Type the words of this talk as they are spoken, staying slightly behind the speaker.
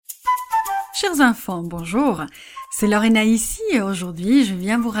Chers enfants, bonjour, c'est Lorena ici et aujourd'hui je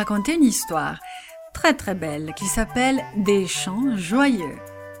viens vous raconter une histoire très très belle qui s'appelle des chants joyeux.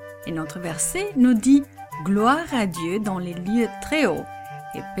 Et notre verset nous dit « Gloire à Dieu dans les lieux très hauts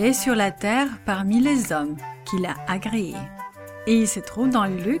et paix sur la terre parmi les hommes qu'il a agréés. » Et il se trouve dans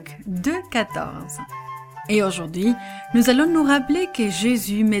Luc 2,14. Et aujourd'hui, nous allons nous rappeler que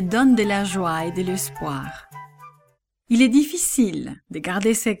Jésus me donne de la joie et de l'espoir. Il est difficile de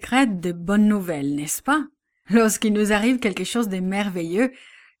garder secrètes de bonnes nouvelles, n'est-ce pas? Lorsqu'il nous arrive quelque chose de merveilleux,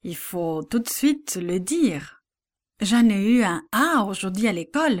 il faut tout de suite le dire. J'en ai eu un A aujourd'hui à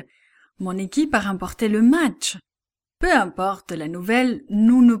l'école. Mon équipe a remporté le match. Peu importe la nouvelle,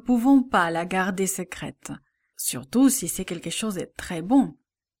 nous ne pouvons pas la garder secrète. Surtout si c'est quelque chose de très bon.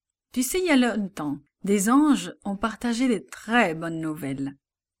 Tu sais, il y a longtemps, des anges ont partagé de très bonnes nouvelles.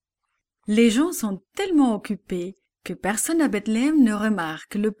 Les gens sont tellement occupés que personne à Bethléem ne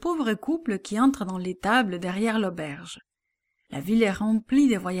remarque le pauvre couple qui entre dans l'étable derrière l'auberge. La ville est remplie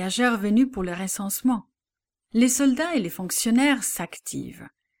de voyageurs venus pour le recensement. Les soldats et les fonctionnaires s'activent.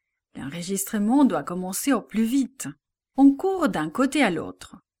 L'enregistrement doit commencer au plus vite. On court d'un côté à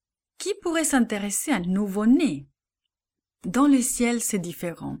l'autre. Qui pourrait s'intéresser à un nouveau-né? Dans le ciel, c'est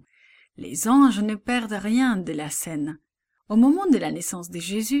différent. Les anges ne perdent rien de la scène. Au moment de la naissance de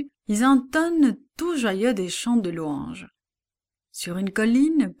Jésus, ils entonnent tout joyeux des chants de louanges. Sur une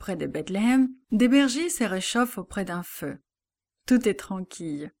colline, près de Bethléem, des bergers se réchauffent auprès d'un feu. Tout est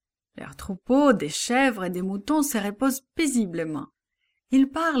tranquille. Leurs troupeaux, des chèvres et des moutons se reposent paisiblement. Ils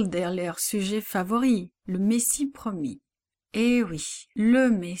parlent de leur sujet favori, le Messie promis. Eh oui, le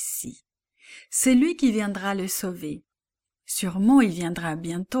Messie. C'est lui qui viendra le sauver. Sûrement il viendra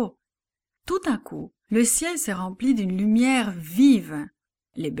bientôt. Tout à coup, le ciel se remplit d'une lumière vive.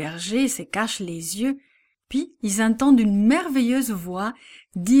 Les bergers se cachent les yeux, puis ils entendent une merveilleuse voix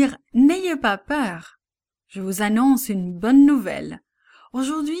dire « N'ayez pas peur ! Je vous annonce une bonne nouvelle.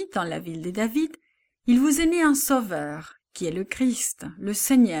 Aujourd'hui, dans la ville de David, il vous est né un sauveur, qui est le Christ, le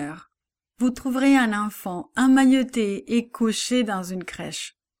Seigneur. Vous trouverez un enfant emmailloté et couché dans une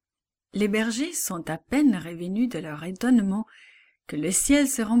crèche. » Les bergers sont à peine revenus de leur étonnement que le ciel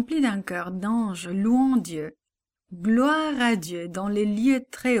se remplit d'un chœur d'anges louant Dieu. Gloire à Dieu dans les lieux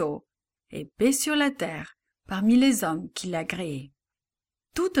très hauts, et paix sur la terre parmi les hommes qu'il a créés.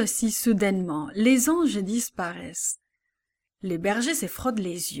 Tout aussi soudainement, les anges disparaissent. Les bergers se frottent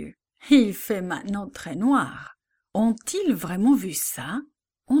les yeux. Il fait maintenant très noir. Ont-ils vraiment vu ça?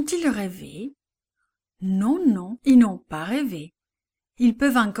 Ont-ils rêvé? Non, non, ils n'ont pas rêvé. Ils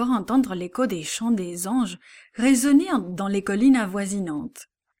peuvent encore entendre l'écho des chants des anges résonner dans les collines avoisinantes.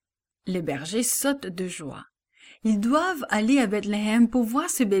 Les bergers sautent de joie. Ils doivent aller à Bethléem pour voir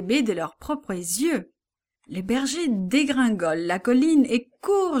ce bébé de leurs propres yeux. Les bergers dégringolent la colline et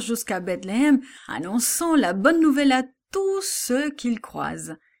courent jusqu'à Bethléem, annonçant la bonne nouvelle à tous ceux qu'ils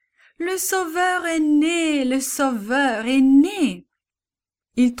croisent. Le Sauveur est né! Le Sauveur est né!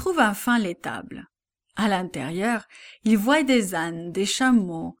 Ils trouvent enfin l'étable. À l'intérieur, ils voient des ânes, des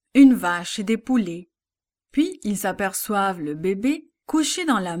chameaux, une vache et des poulets. Puis ils aperçoivent le bébé couché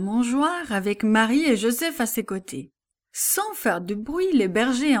dans la mangeoire avec Marie et Joseph à ses côtés. Sans faire de bruit, les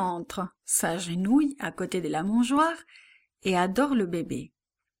bergers entrent, s'agenouillent à côté de la mangeoire et adorent le bébé.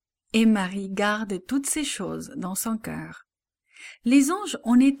 Et Marie garde toutes ces choses dans son cœur. Les anges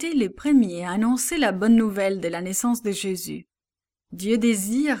ont été les premiers à annoncer la bonne nouvelle de la naissance de Jésus. Dieu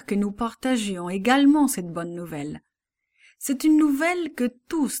désire que nous partagions également cette bonne nouvelle. C'est une nouvelle que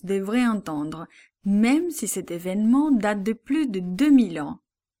tous devraient entendre, même si cet événement date de plus de 2000 ans.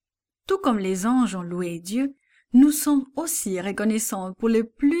 Tout comme les anges ont loué Dieu, nous sommes aussi reconnaissants pour le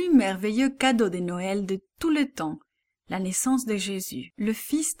plus merveilleux cadeau de Noël de tout le temps, la naissance de Jésus, le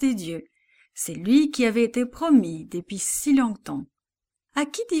Fils de Dieu. C'est lui qui avait été promis depuis si longtemps. À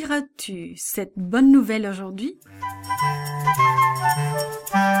qui diras-tu cette bonne nouvelle aujourd'hui?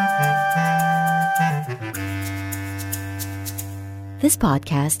 This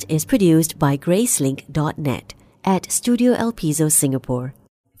podcast is produced by Gracelink.net at Studio El Piso, Singapore.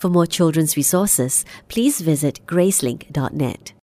 For more children's resources, please visit Gracelink.net.